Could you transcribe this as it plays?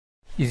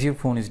Is your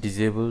phone is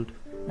disabled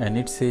and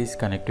it says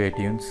connect to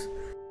iTunes?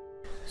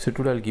 So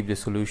today I'll give the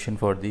solution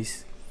for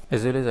this,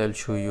 as well as I'll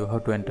show you how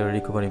to enter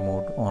recovery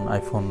mode on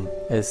iPhone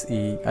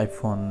SE,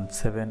 iPhone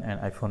 7 and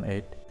iPhone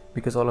 8,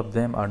 because all of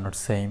them are not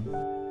same.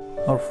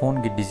 Our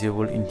phone get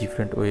disabled in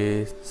different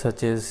ways,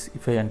 such as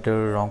if I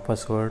enter wrong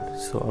password,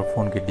 so our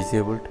phone get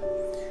disabled.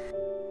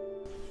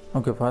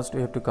 Okay, first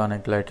we have to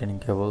connect lightning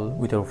cable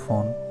with our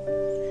phone.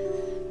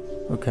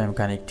 Okay, I'm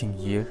connecting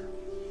here.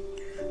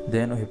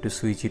 Then we have to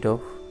switch it off.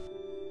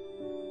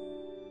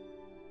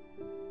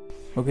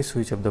 Okay,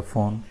 switch off the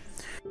phone.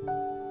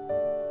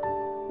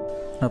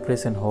 Now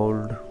press and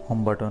hold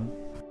home button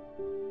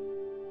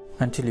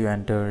until you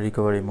enter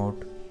recovery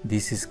mode.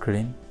 This is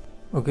green.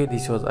 Okay,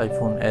 this was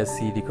iPhone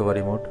SE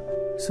recovery mode.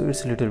 So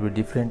it's a little bit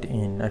different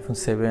in iPhone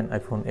 7,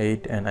 iPhone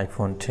 8 and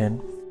iPhone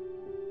 10.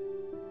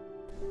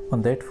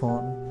 On that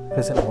phone,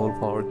 press and hold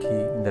power key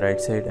in the right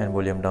side and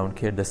volume down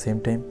key at the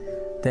same time.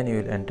 Then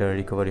you will enter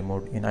recovery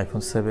mode in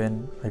iPhone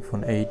 7,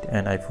 iPhone 8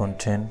 and iPhone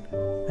 10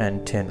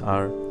 and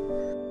 10R.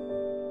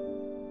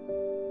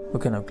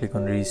 Okay, now click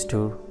on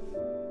restore.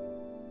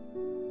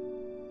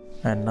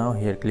 And now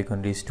here click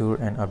on restore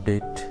and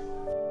update.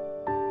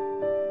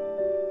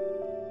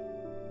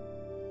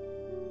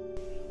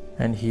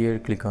 And here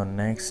click on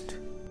next.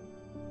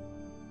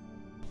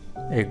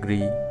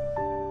 Agree.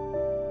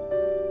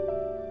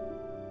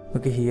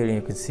 Okay, here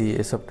you can see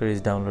a software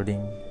is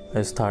downloading,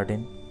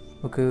 starting.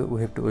 Okay,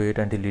 we have to wait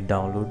until it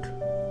download.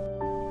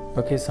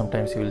 Okay,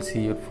 sometimes you will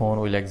see your phone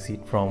will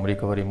exit from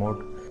recovery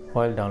mode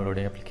while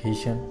downloading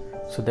application.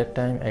 So that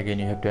time again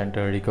you have to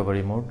enter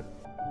recovery mode.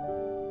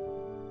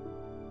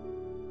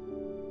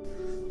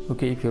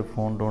 Okay, if your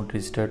phone don't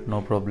restart,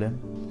 no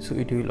problem. So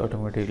it will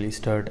automatically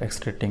start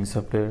extracting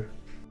software.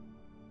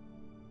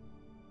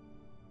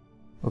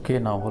 Okay,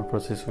 now whole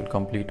process will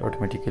complete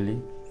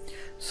automatically,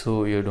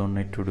 so you don't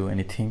need to do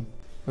anything.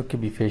 Okay,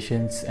 be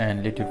patient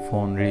and let your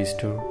phone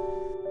restore.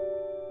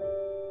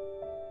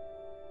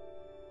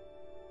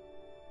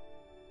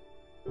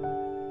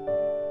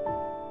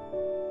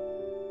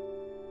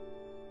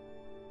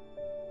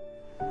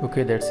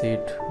 Okay, that's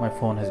it. My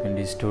phone has been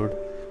restored.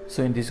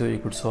 So in this way you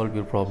could solve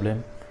your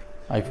problem,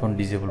 iPhone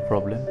disable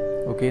problem.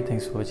 Okay,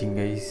 thanks for watching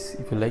guys.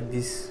 If you like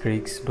these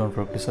tricks, don't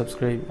forget to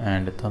subscribe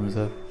and a thumbs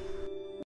up.